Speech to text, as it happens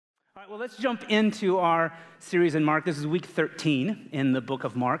All right, well, let's jump into our series in Mark. This is week 13 in the book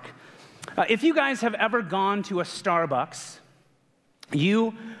of Mark. If you guys have ever gone to a Starbucks,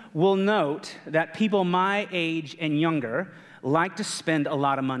 you will note that people my age and younger like to spend a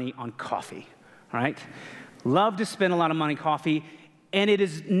lot of money on coffee, all right? Love to spend a lot of money on coffee, and it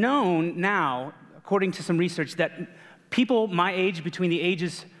is known now, according to some research, that people my age, between the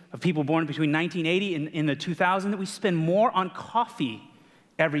ages of people born between 1980 and in the 2000, that we spend more on coffee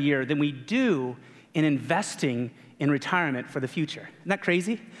every year than we do in investing in retirement for the future. Isn't that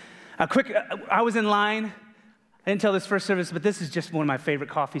crazy? I was in line. I didn't tell this first service, but this is just one of my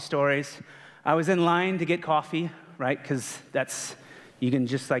favorite coffee stories. I was in line to get coffee, right? Because you can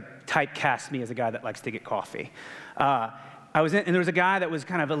just like typecast me as a guy that likes to get coffee. And there was a guy that was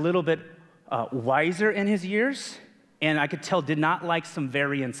kind of a little bit wiser in his years, and I could tell did not like some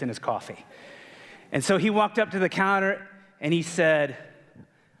variance in his coffee. And so he walked up to the counter and he said,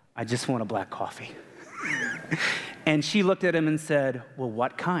 "I just want a black coffee." And she looked at him and said, "Well,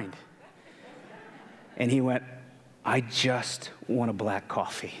 what kind?" And he went, "I just want a black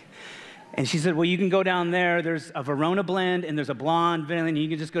coffee." And she said, "Well, you can go down there. There's a Verona blend and there's a blonde blend, and you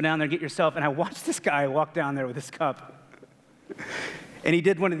can just go down there and get yourself." And I watched this guy walk down there with his cup. And he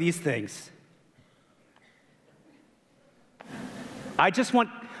did one of these things. I just want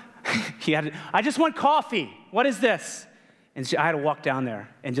coffee. What is this? And I had to walk down there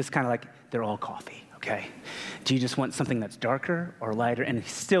and just kind of like, they're all coffee, okay? Do you just want something that's darker or lighter? And he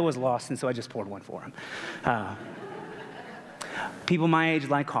still was lost, and so I just poured one for him. People my age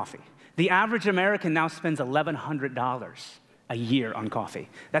like coffee. The average American now spends $1,100 a year on coffee.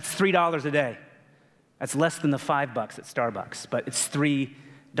 That's $3 a day. That's less than the $5 at Starbucks, but it's $3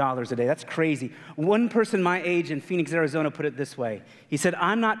 a day. That's crazy. One person my age in Phoenix, Arizona put it this way. He said,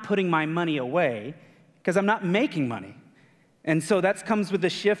 "I'm not putting my money away because I'm not making money." And so that comes with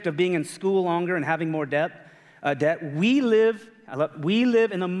the shift of being in school longer and having more debt. We live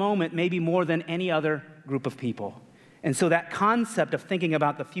in the moment maybe more than any other group of people. And so that concept of thinking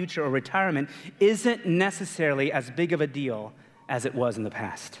about the future or retirement isn't necessarily as big of a deal as it was in the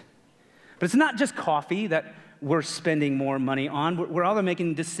past. But it's not just coffee that we're spending more money on. We're also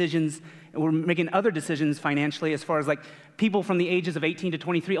making decisions, we're making other decisions financially as far as like people from the ages of 18 to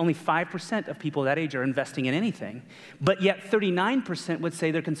 23, only 5% of people that age are investing in anything. But yet 39% would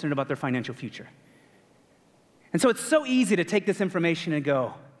say they're concerned about their financial future. And so it's so easy to take this information and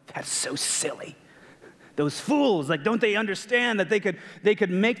go, "That's so silly. Those fools, like, don't they understand that they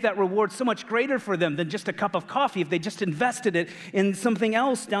could make that reward so much greater for them than just a cup of coffee if they just invested it in something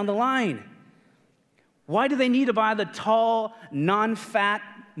else down the line? Why do they need to buy the tall, non-fat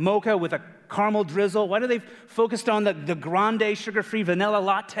mocha with a caramel drizzle? Why do they focused on the grande sugar-free vanilla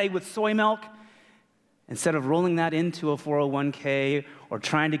latte with soy milk instead of rolling that into a 401k or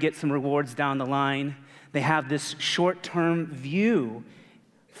trying to get some rewards down the line? They have this short-term view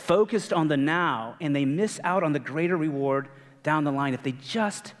focused on the now, and they miss out on the greater reward down the line if they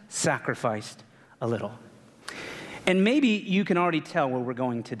just sacrificed a little. And maybe you can already tell where we're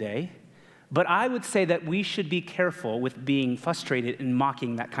going today, but I would say that we should be careful with being frustrated and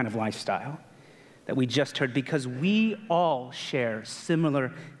mocking that kind of lifestyle that we just heard, because we all share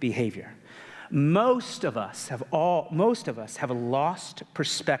similar behavior. Most of us have a lost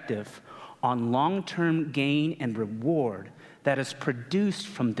perspective on long-term gain and reward that is produced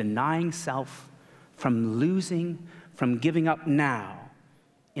from denying self, from losing, from giving up now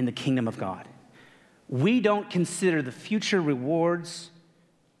in the kingdom of God. We don't consider the future rewards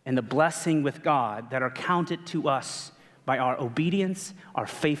and the blessing with God that are counted to us by our obedience, our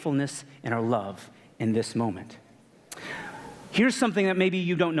faithfulness, and our love in this moment. Here's something that maybe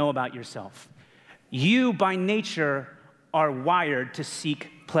you don't know about yourself. You, by nature, are wired to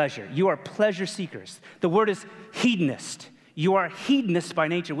seek pleasure. You are pleasure seekers. The word is hedonist. You are hedonists by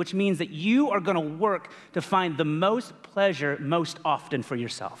nature, which means that you are going to work to find the most pleasure most often for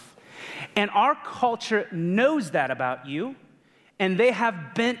yourself. And our culture knows that about you, and they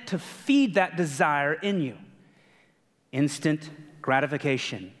have bent to feed that desire in you. Instant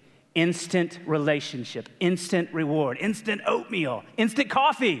gratification, instant relationship, instant reward, instant oatmeal, instant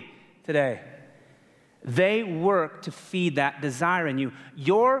coffee today. They work to feed that desire in you.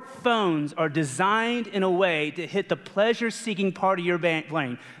 Your phones are designed in a way to hit the pleasure-seeking part of your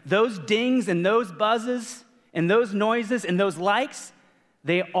brain. Those dings and those buzzes and those noises and those likes,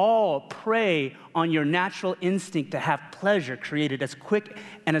 they all prey on your natural instinct to have pleasure created as quick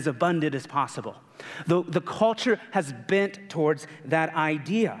and as abundant as possible. The culture has bent towards that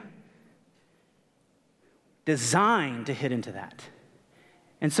idea, designed to hit into that.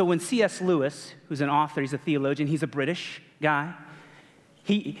 And so when C.S. Lewis, who's an author, he's a theologian, he's a British guy,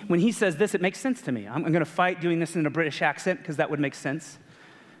 When he says this, it makes sense to me. I'm going to fight doing this in a British accent because that would make sense.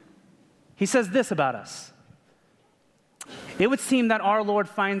 He says this about us. It would seem that our Lord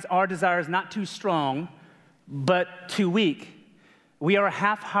finds our desires not too strong, but too weak. We are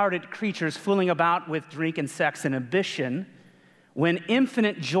half-hearted creatures fooling about with drink and sex and ambition when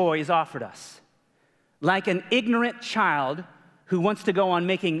infinite joy is offered us. Like an ignorant child who wants to go on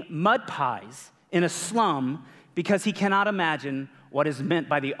making mud pies in a slum because he cannot imagine what is meant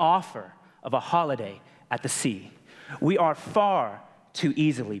by the offer of a holiday at the sea. We are far too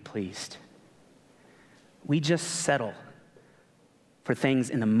easily pleased. We just settle for things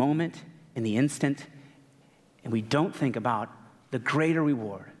in the moment, in the instant, and we don't think about the greater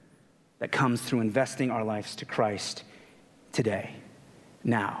reward that comes through investing our lives to Christ today,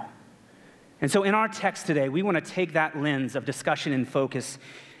 now. And so in our text today, we want to take that lens of discussion and focus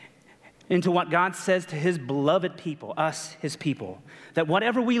into what God says to his beloved people, us, his people, that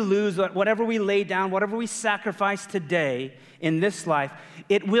whatever we lose, whatever we lay down, whatever we sacrifice today in this life,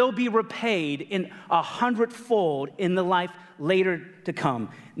 it will be repaid in 100-fold in the life later to come.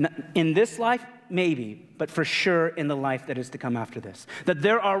 In this life, maybe, but for sure in the life that is to come after this. That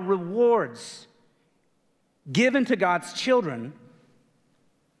there are rewards given to God's children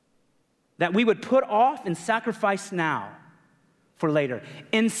that we would put off and sacrifice now for later.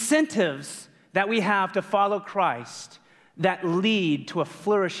 Incentives that we have to follow Christ that lead to a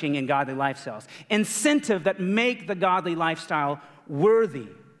flourishing in godly lifestyles. Incentive that make the godly lifestyle worthy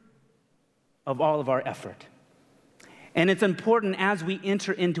of all of our effort. And it's important as we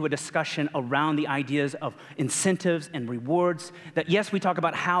enter into a discussion around the ideas of incentives and rewards that, yes, we talk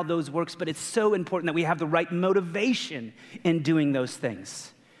about how those works, but it's so important that we have the right motivation in doing those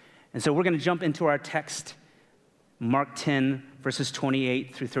things. And so we're going to jump into our text, Mark 10, verses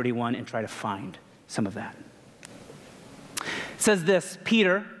 28 through 31, and try to find some of that. It says this,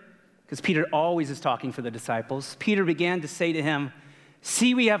 Peter, because Peter always is talking for the disciples, Peter began to say to him,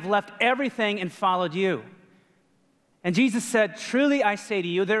 "See, we have left everything and followed you." And Jesus said, "Truly I say to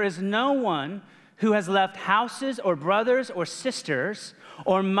you, there is no one who has left houses or brothers or sisters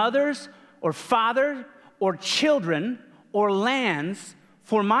or mothers or father or children or lands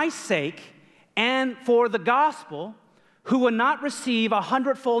for my sake and for the gospel who will not receive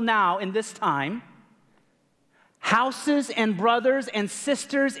 100-fold now in this time, houses and brothers and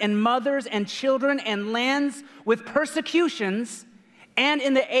sisters and mothers and children and lands with persecutions, and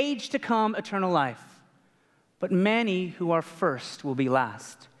in the age to come eternal life. But many who are first will be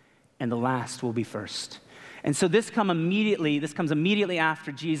last, and the last will be first." And so this comes immediately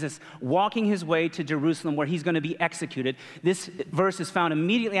after Jesus walking his way to Jerusalem where he's going to be executed. This verse is found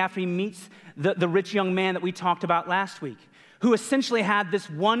immediately after he meets the rich young man that we talked about last week, who essentially had this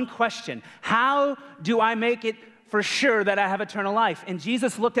one question: how do I make it for sure that I have eternal life? And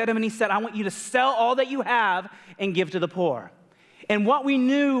Jesus looked at him and he said, "I want you to sell all that you have and give to the poor." And what we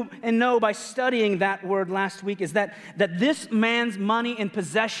knew and know by studying that word last week is that this man's money and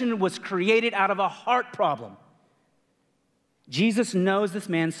possession was created out of a heart problem. Jesus knows this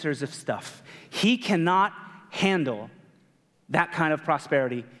man serves of stuff. He cannot handle that kind of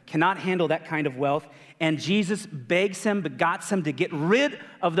prosperity, cannot handle that kind of wealth. And Jesus begs him, begots him to get rid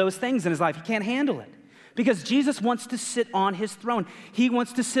of those things in his life. He can't handle it. Because Jesus wants to sit on his throne. He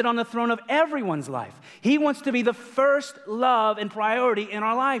wants to sit on the throne of everyone's life. He wants to be the first love and priority in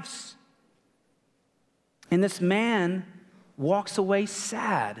our lives. And this man walks away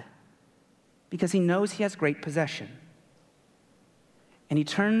sad because he knows he has great possession. And he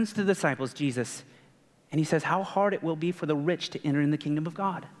turns to the disciples, Jesus, and he says how hard it will be for the rich to enter in the kingdom of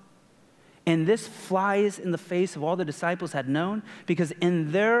God. And this flies in the face of all the disciples had known, because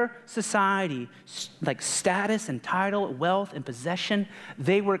in their society, like status and title, wealth and possession,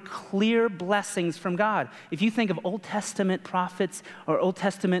 they were clear blessings from God. If you think of Old Testament prophets or Old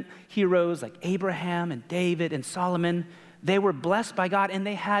Testament heroes like Abraham and David and Solomon, they were blessed by God and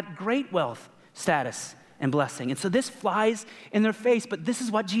they had great wealth, status, and blessing. And so this flies in their face, but this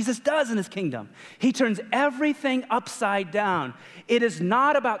is what Jesus does in his kingdom. He turns everything upside down. It is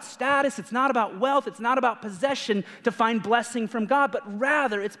not about status, it's not about wealth, it's not about possession to find blessing from God, but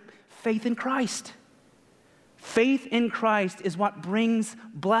rather it's faith in Christ. Faith in Christ is what brings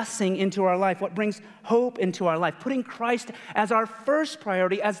blessing into our life, what brings hope into our life. Putting Christ as our first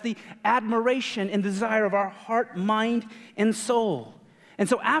priority, as the admiration and desire of our heart, mind, and soul. And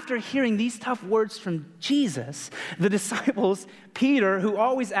so after hearing these tough words from Jesus, the disciples, Peter, who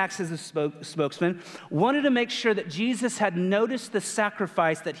always acts as a spokesman, wanted to make sure that Jesus had noticed the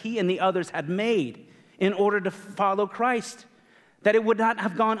sacrifice that he and the others had made in order to follow Christ. that it would not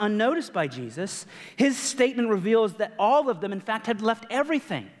have gone unnoticed by Jesus. His statement reveals that all of them, in fact, had left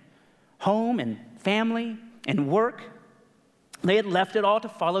everything, home and family and work. They had left it all to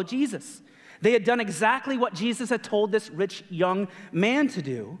follow Jesus. They had done exactly what Jesus had told this rich young man to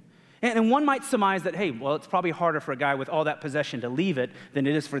do. And one might surmise that, hey, well, it's probably harder for a guy with all that possession to leave it than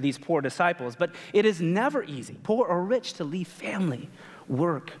it is for these poor disciples. But it is never easy, poor or rich, to leave family,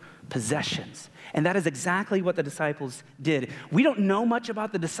 work, possessions. And that is exactly what the disciples did. We don't know much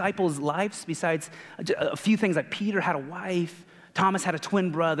about the disciples' lives besides a few things like Peter had a wife, Thomas had a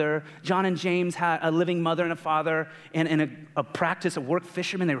twin brother, John and James had a living mother and a father, and a practice of work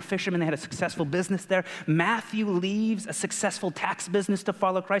fishermen. They were fishermen. They had a successful business there. Matthew leaves a successful tax business to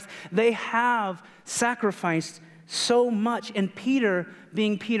follow Christ. They have sacrificed so much. And Peter,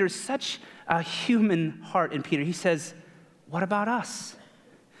 being Peter, such a human heart in Peter, he says, what about us?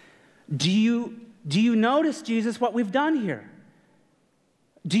 Do you notice, Jesus, what we've done here?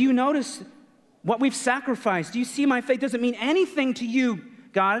 Do you notice what we've sacrificed? Do you see my faith doesn't mean anything to you,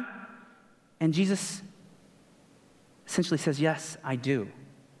 God? And Jesus essentially says, yes, I do.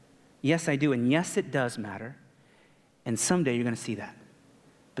 Yes, I do. And yes, it does matter. And someday you're going to see that.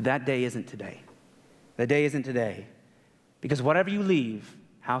 But that day isn't today. The day isn't today. Because whatever you leave,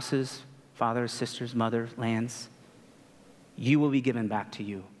 houses, fathers, sisters, mother, lands, you will be given back to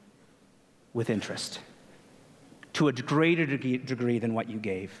you with interest to a greater degree than what you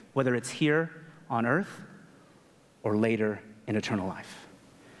gave, whether it's here on earth or later in eternal life.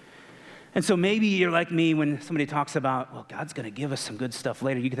 And so maybe you're like me when somebody talks about, well, God's going to give us some good stuff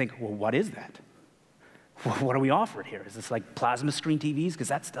later. You can think, well, what is that? What are we offered here? Is this like plasma screen TVs? Because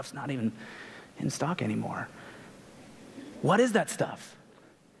that stuff's not even in stock anymore. What is that stuff?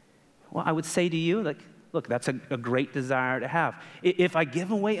 Well, I would say to you, like, look, that's a great desire to have. If I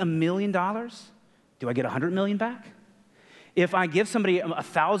give away $1 million, do I get 100 million back? If I give somebody a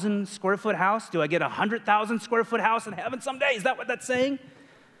 1,000 square foot house, do I get a 100,000 square foot house in heaven someday? Is that what that's saying?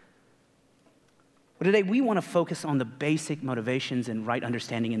 But today we want to focus on the basic motivations and right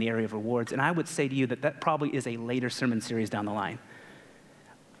understanding in the area of rewards. And I would say to you that that probably is a later sermon series down the line.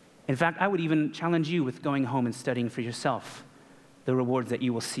 In fact, I would even challenge you with going home and studying for yourself the rewards that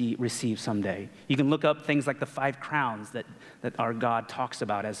you will receive someday. You can look up things like the 5 crowns that our God talks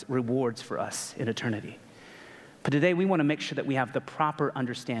about as rewards for us in eternity. But today we want to make sure that we have the proper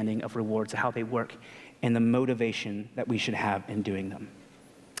understanding of rewards, how they work, and the motivation that we should have in doing them.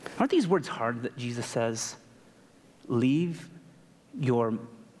 Aren't these words hard that Jesus says? Leave your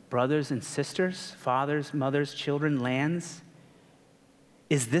brothers and sisters, fathers, mothers, children, lands.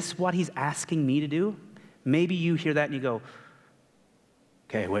 Is this what he's asking me to do? Maybe you hear that and you go,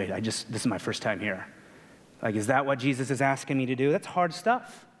 okay, wait, this is my first time here. Like, is that what Jesus is asking me to do? That's hard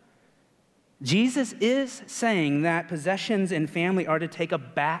stuff. Jesus is saying that possessions and family are to take a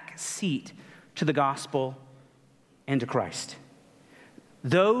back seat to the gospel and to Christ.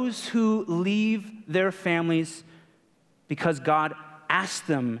 Those who leave their families because God asked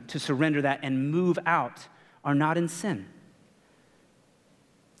them to surrender that and move out are not in sin.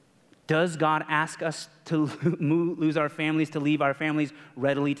 Does God ask us to lose our families, to leave our families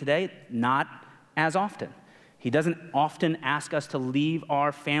readily today? Not as often. He doesn't often ask us to leave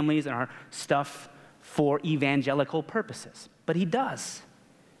our families and our stuff for evangelical purposes, but he does.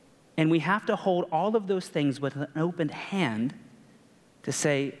 And we have to hold all of those things with an open hand to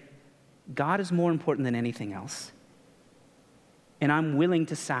say, God is more important than anything else, and I'm willing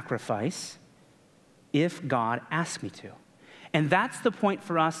to sacrifice if God asks me to. And that's the point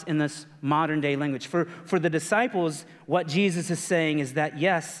for us in this modern day language. For the disciples, what Jesus is saying is that,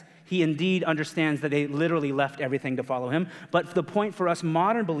 yes, he indeed understands that they literally left everything to follow him. But the point for us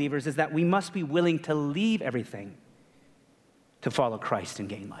modern believers is that we must be willing to leave everything to follow Christ and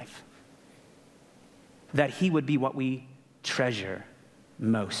gain life. That he would be what we treasure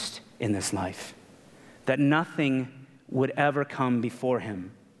most in this life. That nothing would ever come before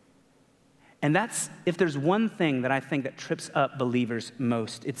him. And that's, if there's one thing that I think that trips up believers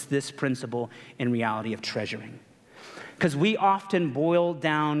most, it's this principle in reality of treasuring. Because we often boil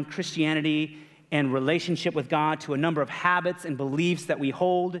down Christianity and relationship with God to a number of habits and beliefs that we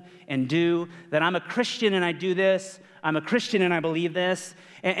hold and do, that I'm a Christian and I do this, I'm a Christian and I believe this.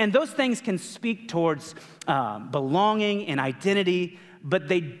 And those things can speak towards belonging and identity, but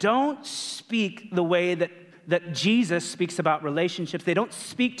they don't speak the way that Jesus speaks about relationships. They don't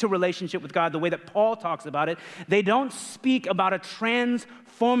speak to relationship with God the way that Paul talks about it. They don't speak about a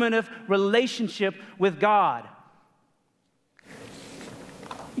transformative relationship with God.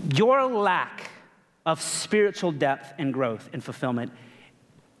 Your lack of spiritual depth and growth and fulfillment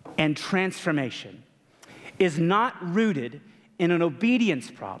and transformation is not rooted in an obedience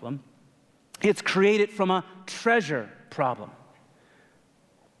problem. It's created from a treasure problem.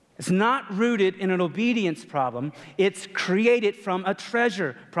 It's not rooted in an obedience problem. It's created from a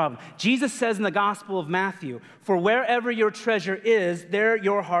treasure problem. Jesus says in the Gospel of Matthew, "For wherever your treasure is, there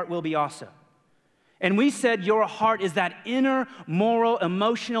your heart will be also." And we said your heart is that inner moral,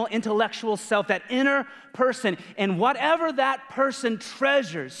 emotional, intellectual self, that inner person. And whatever that person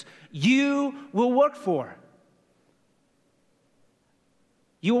treasures, you will work for.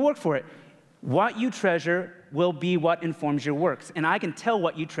 You will work for it. What you treasure will be what informs your works. And I can tell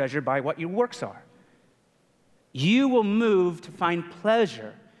what you treasure by what your works are. You will move to find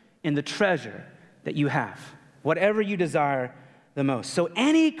pleasure in the treasure that you have, whatever you desire the most. So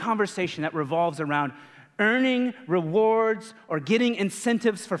any conversation that revolves around earning rewards or getting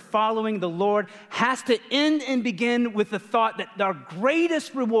incentives for following the Lord has to end and begin with the thought that our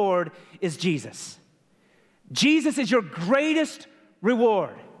greatest reward is Jesus. Jesus is your greatest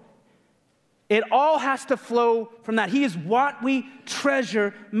reward. It all has to flow from that. He is what we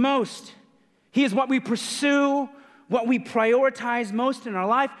treasure most. He is what we pursue, what we prioritize most in our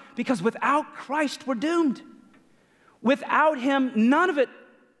life, because without Christ, we're doomed. Without him, none of it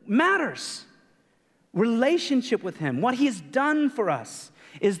matters. Relationship with him, what he has done for us,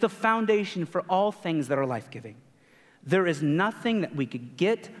 is the foundation for all things that are life-giving. There is nothing that we could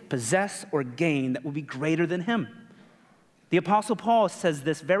get, possess, or gain that will be greater than him. The Apostle Paul says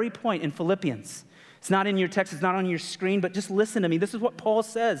this very point in Philippians. It's not in your text, it's not on your screen, but just listen to me. This is what Paul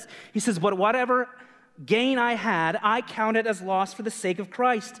says. He says, "But whatever gain I had, I counted as loss for the sake of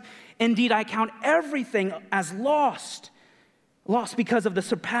Christ. Indeed, I count everything as lost because of the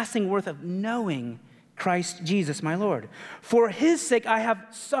surpassing worth of knowing Christ Jesus, my Lord. For his sake, I have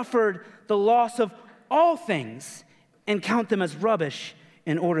suffered the loss of all things and count them as rubbish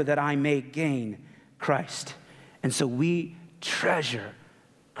in order that I may gain Christ." And so we treasure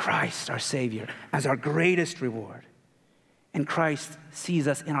Christ, our Savior, as our greatest reward. And Christ sees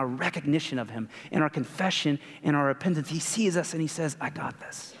us in our recognition of him, in our confession, in our repentance. He sees us and he says, "I got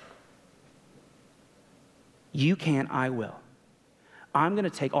this. You can't, I will. I'm going to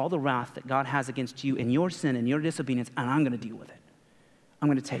take all the wrath that God has against you and your sin and your disobedience, and I'm going to deal with it. I'm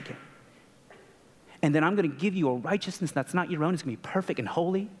going to take it. And then I'm going to give you a righteousness that's not your own. It's going to be perfect and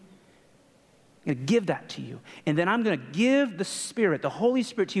holy. I'm going to give that to you. And then I'm going to give the Spirit, the Holy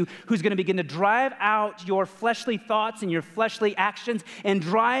Spirit to you, who's going to begin to drive out your fleshly thoughts and your fleshly actions and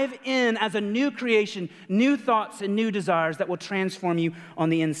drive in as a new creation, new thoughts and new desires that will transform you on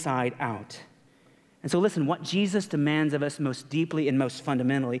the inside out. And so listen, what Jesus demands of us most deeply and most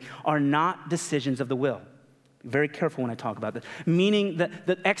fundamentally are not decisions of the will. Be very careful when I talk about this. Meaning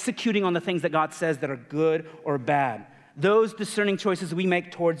that executing on the things that God says that are good or bad. Those discerning choices we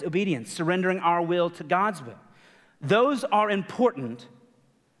make towards obedience, surrendering our will to God's will. Those are important,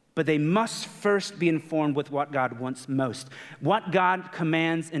 but they must first be informed with what God wants most. What God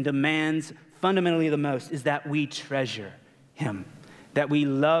commands and demands fundamentally the most is that we treasure him, that we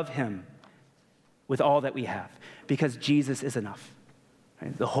love him with all that we have, because Jesus is enough.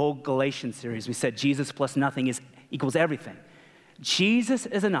 Right? The whole Galatians series, we said Jesus plus nothing equals everything. Jesus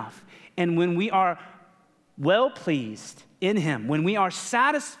is enough. And when we are well-pleased in him, when we are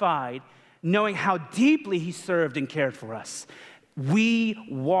satisfied knowing how deeply he served and cared for us, we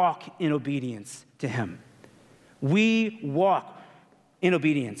walk in obedience to him. We walk in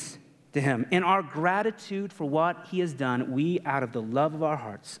obedience to him. In our gratitude for what he has done, we, out of the love of our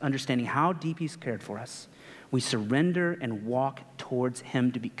hearts, understanding how deep he's cared for us, we surrender and walk towards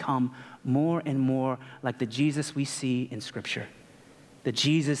him to become more and more like the Jesus we see in Scripture, the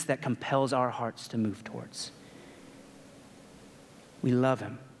Jesus that compels our hearts to move towards. We love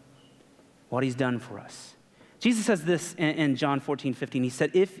him, what he's done for us. Jesus says this in John 14:15. He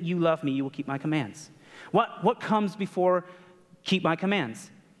said, "If you love me, you will keep my commands." What comes before keep my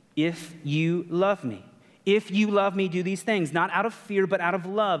commands? If you love me. If you love me, do these things, not out of fear, but out of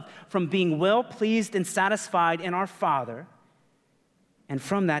love, from being well-pleased and satisfied in our Father. And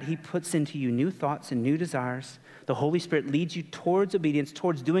from that, he puts into you new thoughts and new desires. The Holy Spirit leads you towards obedience,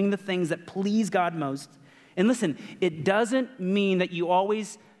 towards doing the things that please God most. And listen, it doesn't mean that you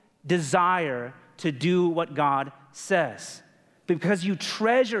always desire to do what God says. Because you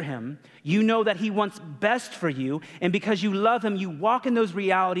treasure him, you know that he wants best for you, and because you love him, you walk in those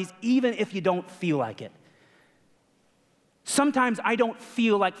realities even if you don't feel like it. Sometimes I don't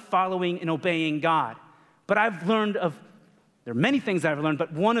feel like following and obeying God, but I've learned there are many things that I've learned,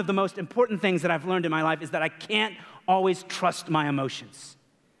 but one of the most important things that I've learned in my life is that I can't always trust my emotions.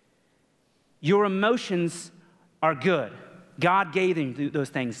 Your emotions are good. God gave you those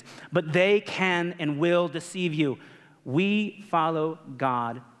things, but they can and will deceive you. We follow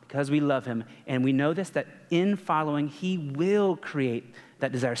God because we love him, and we know this, that in following, he will create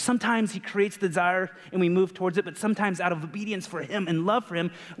that desire. Sometimes he creates the desire and we move towards it, but sometimes out of obedience for him and love for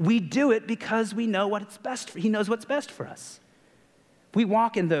him, we do it because we know what it's best for. He knows what's best for us. We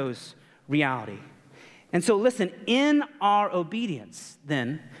walk in those reality. And so listen, in our obedience,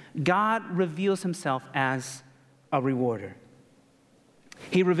 then, God reveals himself as a rewarder.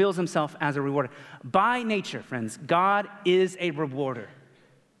 He reveals himself as a rewarder. By nature, friends, God is a rewarder.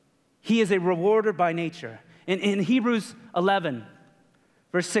 He is a rewarder by nature. In Hebrews 11,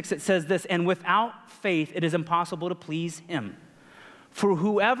 verse 6, it says this, "And without faith it is impossible to please him. For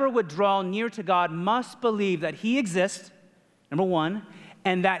whoever would draw near to God must believe that he exists," number one,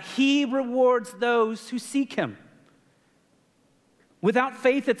 "and that he rewards those who seek him." Without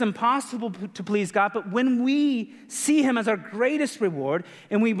faith, it's impossible to please God, but when we see him as our greatest reward,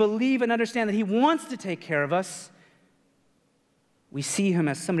 and we believe and understand that he wants to take care of us, we see him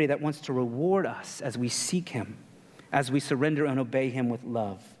as somebody that wants to reward us as we seek him, as we surrender and obey him with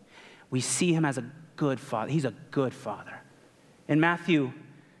love. We see him as a good father. He's a good father. In Matthew,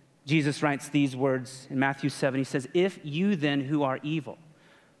 Jesus writes these words in Matthew 7. He says, "If you then who are evil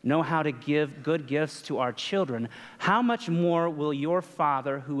know how to give good gifts to our children, how much more will your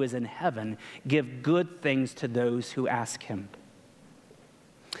Father who is in heaven give good things to those who ask him?"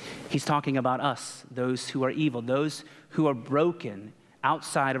 He's talking about us, those who are evil, those who are broken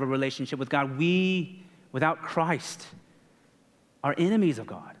outside of a relationship with God. We, without Christ, are enemies of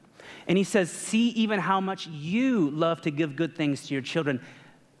God. And he says, "See even how much you love to give good things to your children.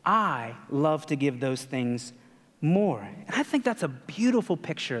 I love to give those things more." And I think that's a beautiful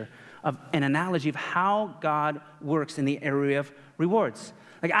picture of an analogy of how God works in the area of rewards.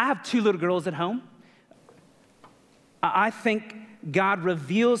 Like, I have 2 little girls at home. I think God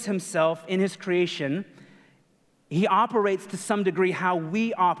reveals himself in his creation. He operates to some degree how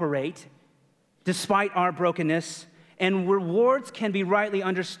we operate despite our brokenness, and rewards can be rightly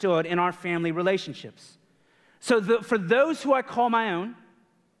understood in our family relationships. So for those who I call my own,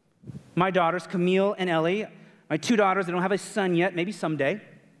 my daughters, Camille and Ellie, my 2 daughters, I don't have a son yet, maybe someday.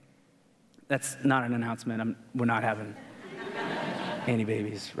 That's not an announcement. We're not having any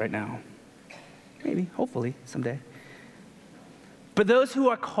babies right now. Maybe, hopefully, someday. But those who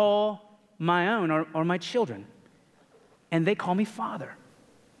I call my own are my children, and they call me Father.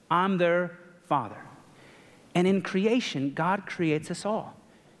 I'm their Father. And in creation, God creates us all,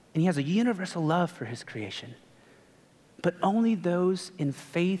 and he has a universal love for his creation. But only those in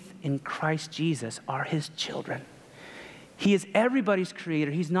faith in Christ Jesus are his children. He is everybody's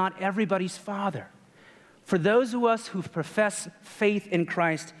creator. He's not everybody's father. For those of us who profess faith in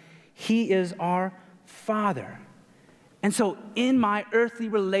Christ, he is our Father. And so in my earthly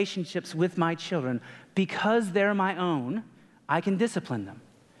relationships with my children, because they're my own, I can discipline them.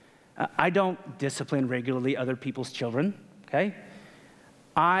 I don't discipline regularly other people's children, okay?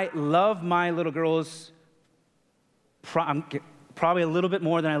 I love my little girls probably a little bit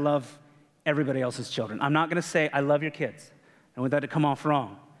more than I love everybody else's children. I'm not going to say I love your kids. I want that to come off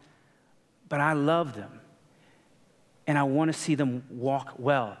wrong. But I love them. And I want to see them walk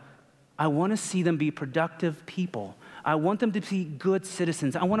well. I want to see them be productive people. I want them to be good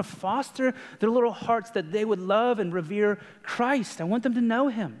citizens. I want to foster their little hearts that they would love and revere Christ. I want them to know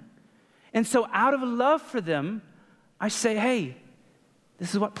him. And so out of love for them, I say, hey,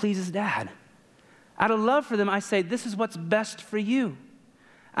 this is what pleases Dad. Out of love for them, I say, this is what's best for you.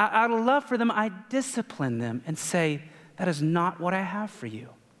 Out of love for them, I discipline them and say, that is not what I have for you.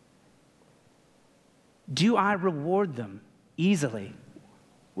 Do I reward them easily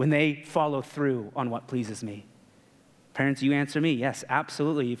when they follow through on what pleases me? Parents, you answer me, yes,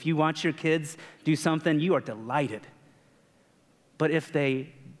 absolutely. If you watch your kids do something, you are delighted. But if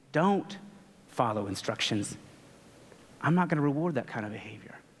they don't follow instructions, I'm not going to reward that kind of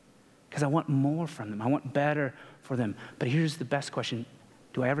behavior because I want more from them. I want better for them. But here's the best question.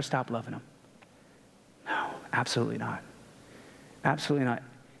 Do I ever stop loving them? No, absolutely not. Absolutely not.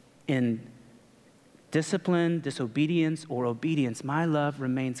 In discipline, disobedience, or obedience, my love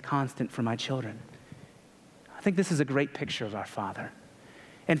remains constant for my children. I think this is a great picture of our Father.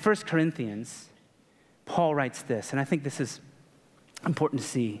 In 1 Corinthians, Paul writes this, and I think this is important to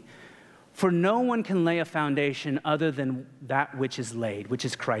see. For no one can lay a foundation other than that which is laid, which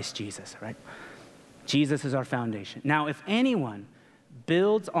is Christ Jesus, right? Jesus is our foundation. Now, if anyone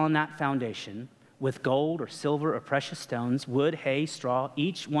builds on that foundation with gold or silver or precious stones, wood, hay, straw,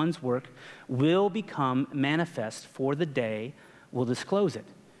 each one's work will become manifest, for the day will disclose it,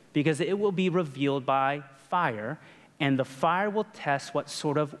 because it will be revealed by fire, and the fire will test what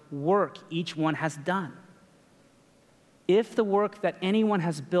sort of work each one has done. If the work that anyone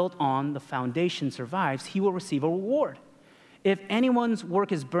has built on the foundation survives, he will receive a reward. If anyone's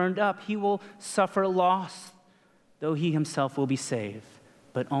work is burned up, he will suffer loss, though he himself will be saved,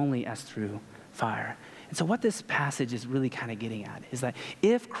 but only as through fire. And so what this passage is really kind of getting at is that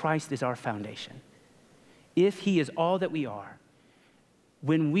if Christ is our foundation, if he is all that we are,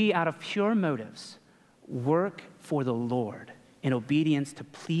 when we, out of pure motives, work for the Lord in obedience to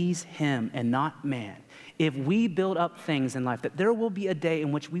please him and not man, if we build up things in life, that there will be a day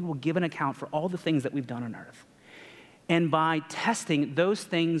in which we will give an account for all the things that we've done on earth. And by testing, those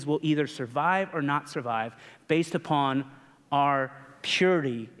things will either survive or not survive based upon our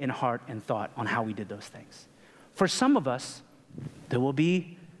purity in heart and thought on how we did those things. For some of us, there will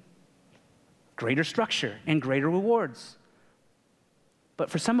be greater structure and greater rewards. But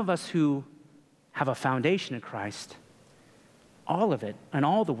for some of us who have a foundation in Christ, all of it and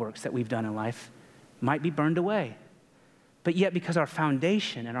all the works that we've done in life might be burned away. But yet, because our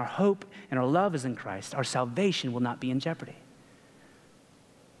foundation and our hope and our love is in Christ, our salvation will not be in jeopardy.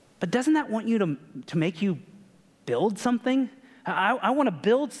 But doesn't that want you to make you build something? I want to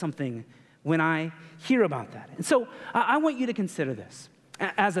build something when I hear about that. And so I want you to consider this.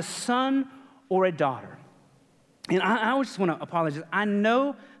 As a son or a daughter, and I just want to apologize. I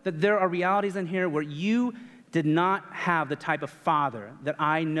know that there are realities in here where you did not have the type of father that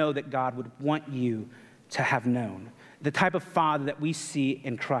I know that God would want you to have known, the type of father that we see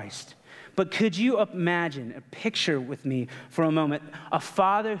in Christ. But could you imagine, a picture with me for a moment, a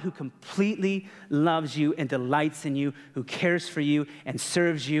father who completely loves you and delights in you, who cares for you and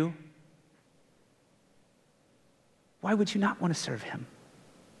serves you? Why would you not want to serve him?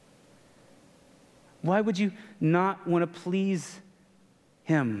 Why would you not want to please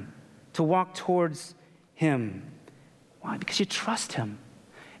him, to walk towards him? Why? Because you trust him.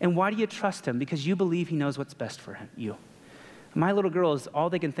 And why do you trust him? Because you believe he knows what's best for you. My little girls,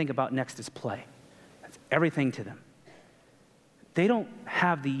 all they can think about next is play. That's everything to them. They don't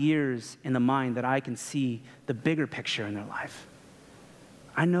have the years in the mind that I can see the bigger picture in their life.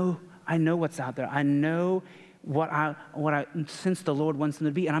 I know what's out there. I know what I sense the Lord wants them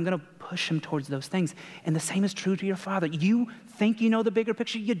to be, and I'm going to push them towards those things. And the same is true to your father. You think you know the bigger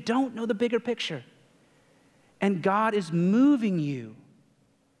picture. You don't know the bigger picture. And God is moving you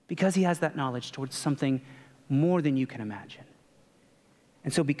because he has that knowledge towards something more than you can imagine.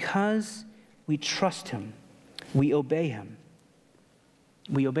 And so because we trust him, we obey him.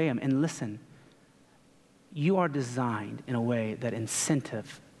 We obey him. And listen, you are designed in a way that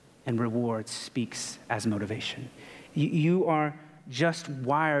incentive and reward speaks as motivation. You are just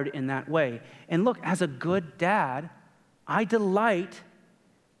wired in that way. And look, as a good dad, I delight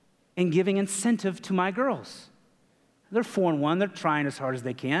in giving incentive to my girls. They're 4 and 1. They're trying as hard as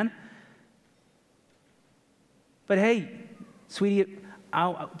they can. But hey, sweetie,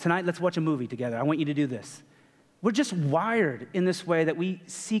 tonight let's watch a movie together. I want you to do this. We're just wired in this way that we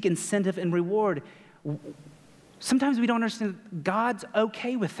seek incentive and reward. Sometimes we don't understand that God's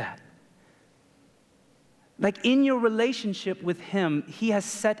okay with that. Like in your relationship with him, he has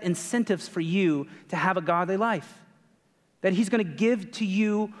set incentives for you to have a godly life. That he's going to give to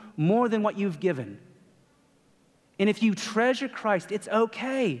you more than what you've given. And if you treasure Christ, it's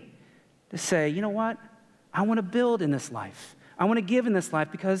okay to say, you know what? I want to build in this life. I want to give in this life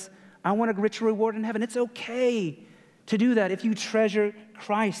because I want a richer reward in heaven. It's okay to do that if you treasure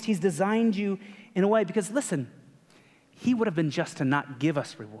Christ. He's designed you in a way, because listen, he would have been just to not give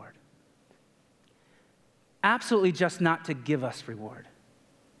us reward. Absolutely just not to give us reward.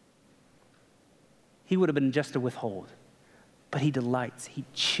 He would have been just to withhold. But he delights, he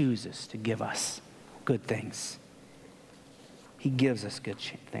chooses to give us good things. He gives us good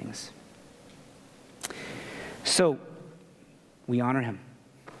things. So, we honor him.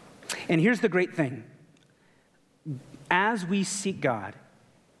 And here's the great thing. As we seek God,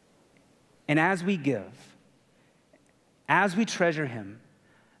 and as we give, as we treasure him,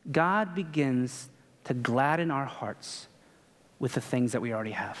 God begins to gladden our hearts with the things that we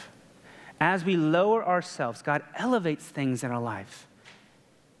already have. As we lower ourselves, God elevates things in our life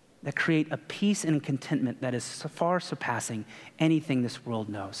that create a peace and contentment that is far surpassing anything this world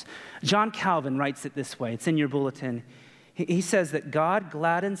knows. John Calvin writes it this way. It's in your bulletin. He says that God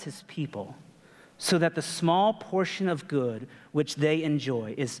gladdens his people so that the small portion of good which they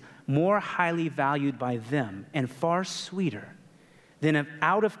enjoy is more highly valued by them and far sweeter than if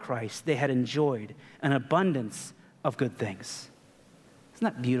out of Christ they had enjoyed an abundance of good things. Isn't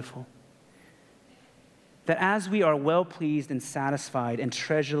that beautiful? That as we are well pleased and satisfied and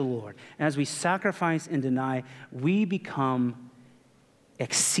treasure the Lord, and as we sacrifice and deny, we become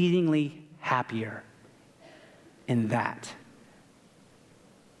exceedingly happier in that.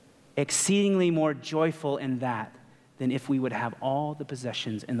 Exceedingly more joyful in that than if we would have all the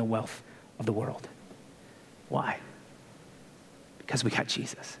possessions and the wealth of the world. Why? Because we got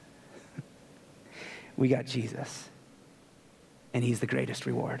Jesus. We got Jesus. And he's the greatest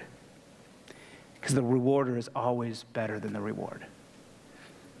reward. Because the rewarder is always better than the reward.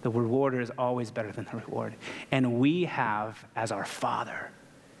 The rewarder is always better than the reward. And we have as our Father,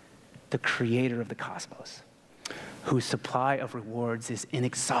 the creator of the cosmos, whose supply of rewards is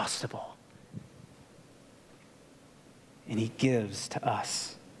inexhaustible. And he gives to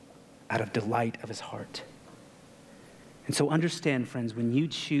us out of delight of his heart. And so understand, friends, when you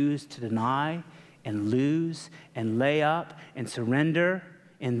choose to deny and lose and lay up and surrender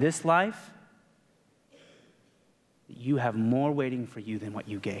in this life, you have more waiting for you than what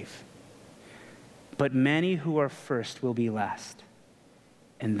you gave. But many who are first will be last,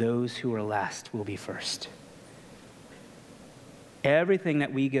 and those who are last will be first. Everything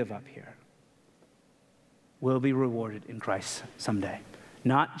that we give up here will be rewarded in Christ someday.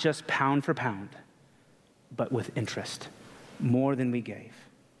 Not just pound for pound, but with interest, more than we gave.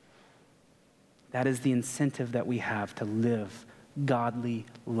 That is the incentive that we have to live godly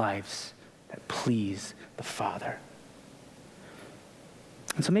lives that please the Father.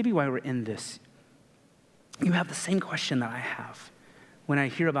 And so maybe while we're in this, you have the same question that I have when I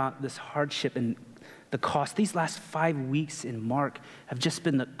hear about this hardship and the cost. These last 5 weeks in Mark have just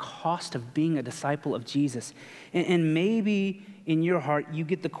been the cost of being a disciple of Jesus. And maybe in your heart, you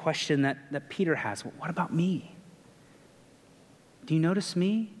get the question that Peter has. Well, what about me? Do you notice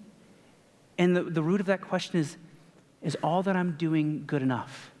me? And the root of that question is all that I'm doing good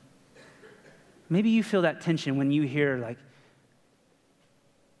enough? Maybe you feel that tension when you hear like,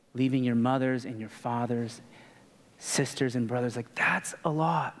 leaving your mothers and your fathers, sisters and brothers, like that's a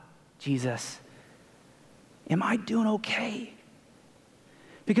lot, Jesus. Am I doing okay?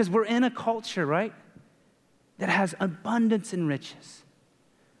 Because we're in a culture, right, that has abundance in riches,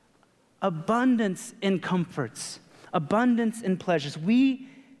 abundance in comforts, abundance in pleasures. We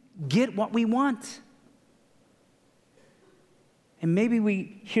get what we want. And maybe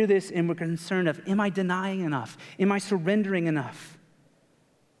we hear this and we're concerned of, am I denying enough? Am I surrendering enough?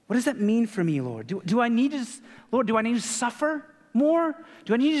 What does that mean for me, Lord? Do I need to suffer more?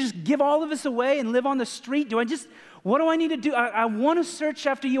 Do I need to just give all of this away and live on the street? What do I need to do? I want to search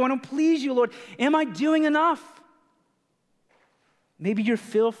after you. I want to please you, Lord. Am I doing enough? Maybe you're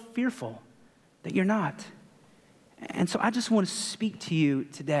fearful that you're not. And so I just want to speak to you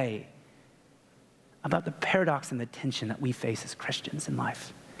today about the paradox and the tension that we face as Christians in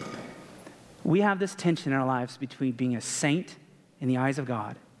life. We have this tension in our lives between being a saint in the eyes of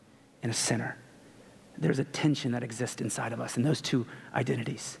God and a sinner. There's a tension that exists inside of us in those two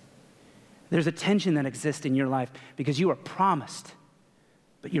identities. There's a tension that exists in your life because you are promised,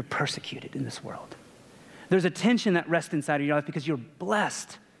 but you're persecuted in this world. There's a tension that rests inside of your life because you're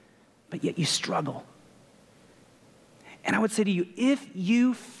blessed, but yet you struggle. And I would say to you, if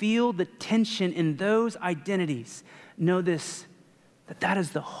you feel the tension in those identities, know this, that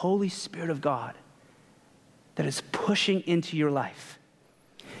is the Holy Spirit of God that is pushing into your life.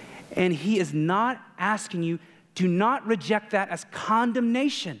 And he is not asking you, do not reject that as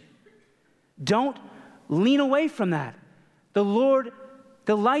condemnation. Don't lean away from that. The Lord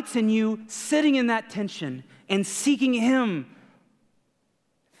delights in you sitting in that tension and seeking him,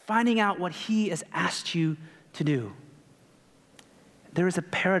 finding out what he has asked you to do. There is a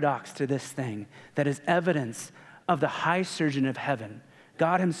paradox to this thing that is evidence of the high surgeon of heaven,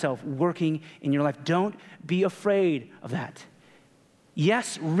 God himself working in your life. Don't be afraid of that.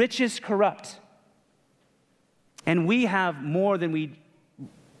 Yes, riches corrupt, and we have more than we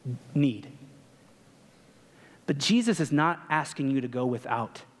need. But Jesus is not asking you to go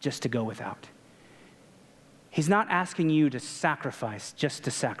without just to go without. He's not asking you to sacrifice just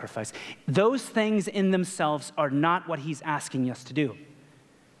to sacrifice. Those things in themselves are not what he's asking us to do.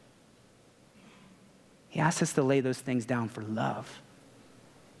 He asks us to lay those things down for love,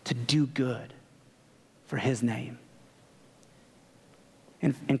 to do good for his name.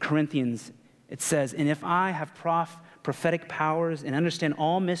 In Corinthians, it says, and if I have prophetic powers and understand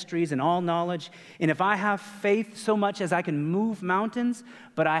all mysteries and all knowledge, and if I have faith so much as I can move mountains,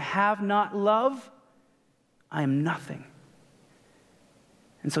 but I have not love, I am nothing.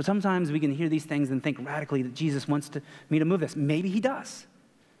 And so sometimes we can hear these things and think radically that Jesus wants me to move this. Maybe he does.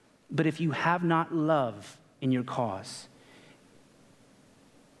 But if you have not love in your cause,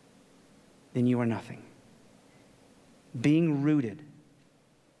 then you are nothing. Being rooted,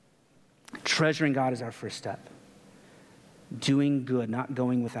 treasuring God is our first step. Doing good, not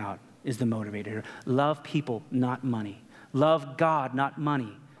going without, is the motivator here. Love people, not money. Love God, not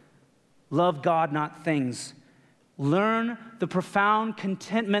money. Love God, not things. Learn the profound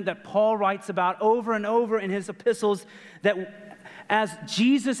contentment that Paul writes about over and over in his epistles, that as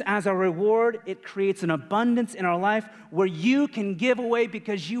Jesus as a reward, it creates an abundance in our life where you can give away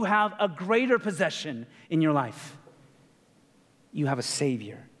because you have a greater possession in your life. You have a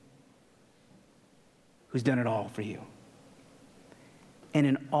Savior who's done it all for you. And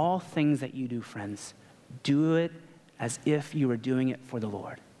in all things that you do, friends, do it as if you were doing it for the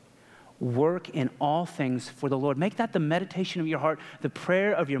Lord. Work in all things for the Lord. Make that the meditation of your heart, the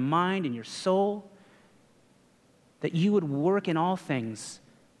prayer of your mind and your soul, that you would work in all things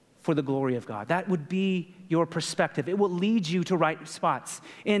for the glory of God. That would be your perspective. It will lead you to right spots.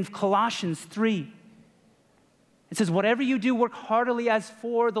 In Colossians 3, it says, whatever you do, work heartily as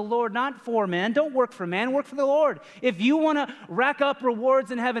for the Lord, not for man. Don't work for man, work for the Lord. If you want to rack up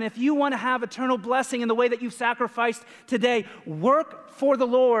rewards in heaven, if you want to have eternal blessing in the way that you've sacrificed today, work for the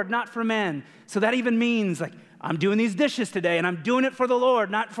Lord, not for man. So that even means, like, I'm doing these dishes today, and I'm doing it for the Lord,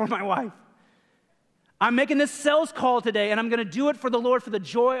 not for my wife. I'm making this sales call today, and I'm going to do it for the Lord, for the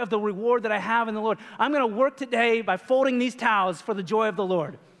joy of the reward that I have in the Lord. I'm going to work today by folding these towels for the joy of the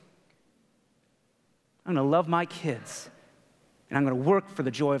Lord. I'm going to love my kids, and I'm going to work for the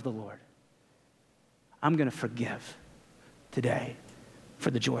joy of the Lord. I'm going to forgive today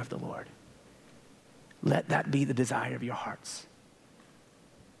for the joy of the Lord. Let that be the desire of your hearts.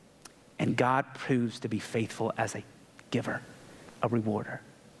 And God proves to be faithful as a giver, a rewarder.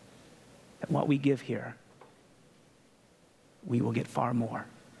 That what we give here, we will get far more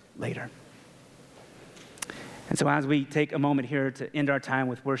later. And so as we take a moment here to end our time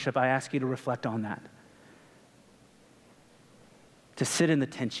with worship, I ask you to reflect on that. To sit in the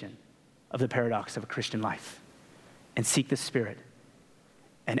tension of the paradox of a Christian life and seek the Spirit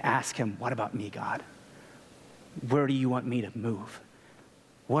and ask him, what about me, God? Where do you want me to move?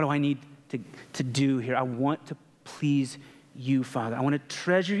 What do I need to do here? I want to please you, Father. I want to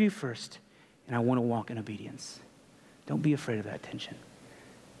treasure you first, and I want to walk in obedience. Don't be afraid of that tension.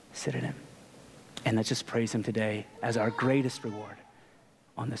 Sit in him. And let's just praise him today as our greatest reward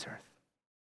on this earth.